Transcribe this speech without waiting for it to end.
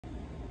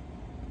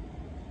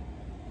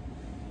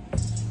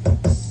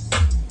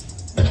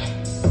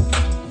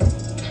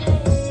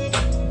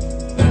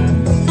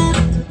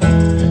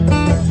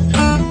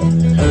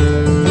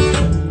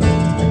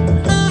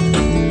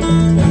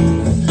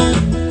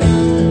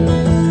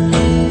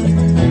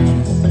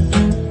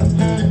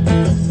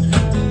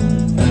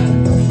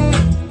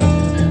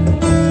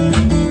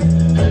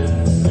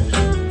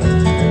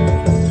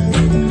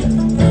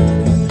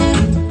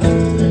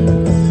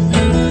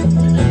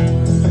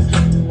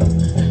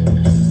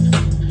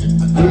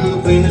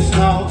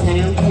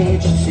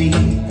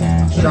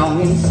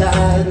strong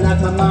inside like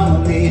my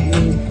mama made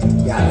me.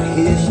 Got a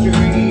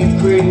history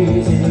of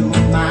crazy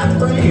with my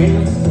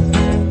friends.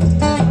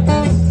 I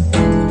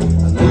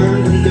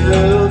learned to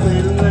love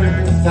and I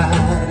learned to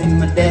fight in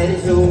my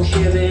daddy's old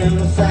Chevy on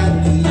the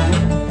Saturday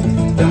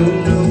night. Don't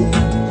know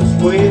just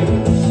where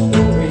the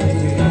story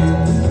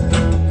ends.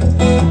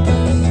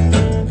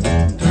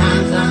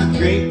 Times I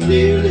drink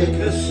clear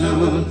liquor,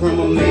 son, from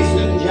a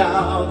mason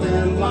job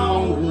and a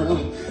long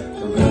run.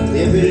 From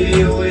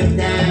Liberty way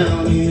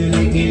down in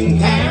Lincoln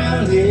County.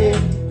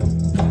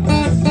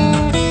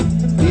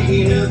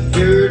 Digging up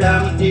dirt,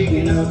 I'm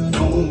digging up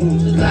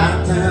bones. A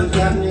lifetime's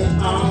got me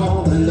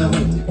all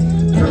alone.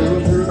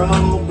 Girls are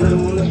all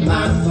blowing up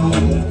my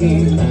phone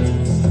again.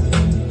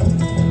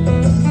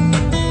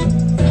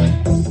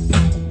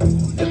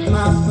 Up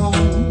my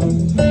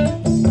phone,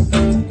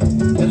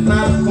 up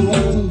my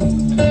phone,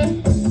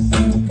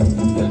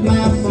 up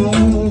my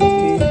phone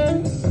again.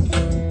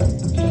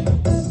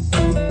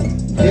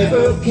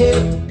 Never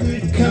kept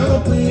good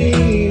company.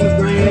 My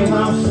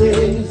grandma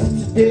says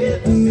it's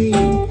death to me.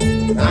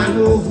 I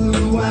know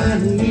who I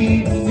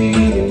need to be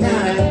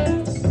tonight.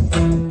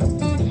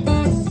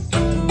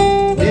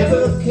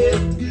 Never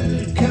kept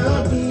good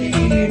company.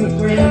 My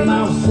grandma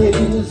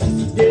says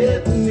it's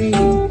death to me.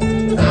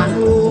 I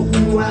know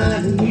who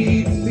I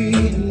need to be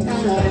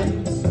tonight.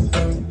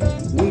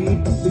 Need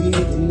to be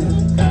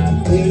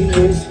tonight. Ain't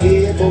no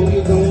scared, boy,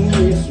 you're gonna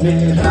miss me.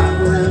 Hop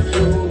around,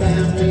 throw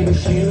down, maybe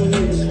she'll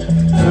miss me.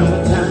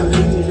 Summertime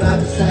moves like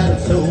a saddle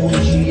soul.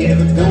 Is she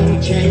ever gonna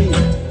change?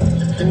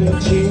 Gonna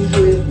change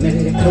with me.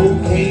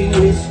 Cocaine,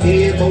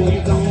 whiskey, boy,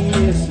 you gonna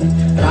miss me.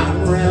 Hop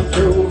around,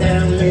 throw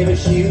down, maybe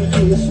she'll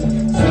kiss me.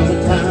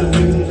 Summertime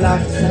moves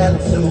like a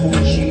saddle soul.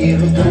 Is she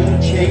ever gonna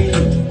change?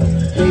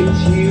 Maybe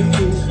she'll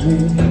kiss me.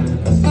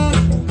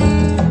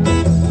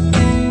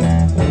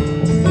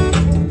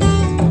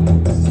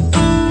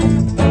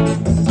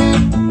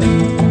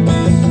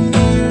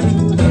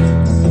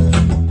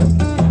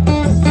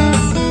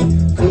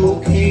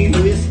 Cocaine,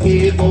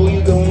 whiskey, boy,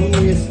 you gonna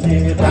miss me.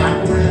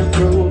 Hop around,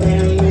 throw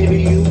down, maybe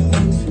you'll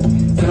kiss me.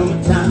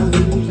 Summertime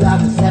moves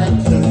like a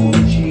saddle soul.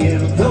 Is she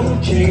ever gonna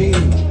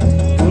change?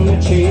 Gonna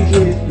change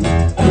with me.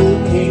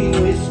 Cocaine,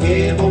 whiskey,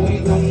 boy, you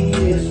gonna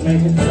miss me.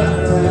 Hop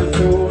around,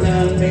 throw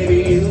down, maybe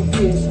you'll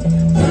kiss me.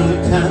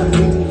 Summertime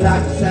moves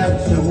like a saddle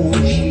soul.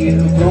 Is she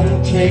ever gonna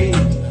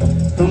change?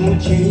 Gonna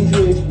change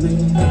with me.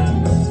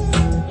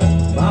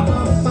 Ba ba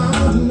ba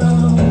no.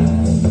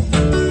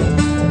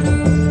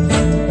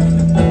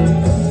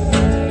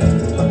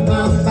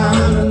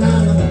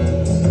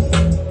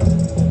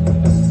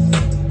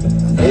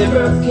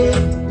 Never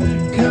kept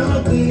good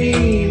company.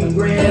 My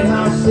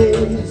grandma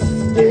says it's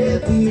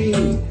death to me.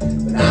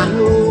 But I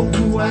know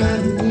who I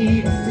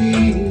need to be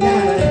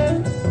tonight.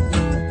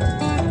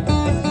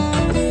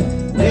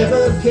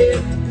 Never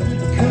kept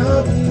good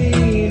company.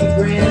 My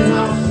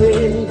grandma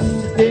says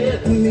it's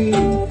death to me.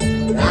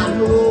 But I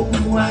know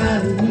who I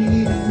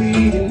need to be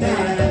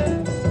tonight.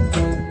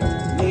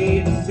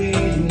 Need to be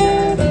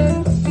tonight.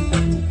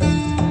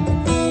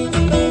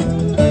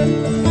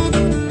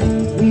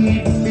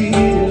 Need to be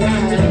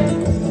tonight.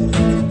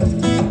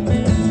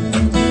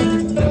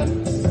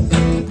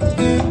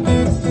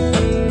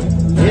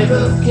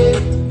 Never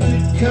kept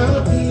good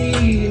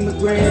company. My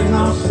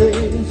grandma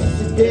says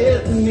it's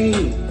death to me.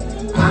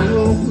 I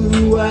know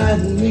who I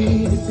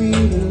need to be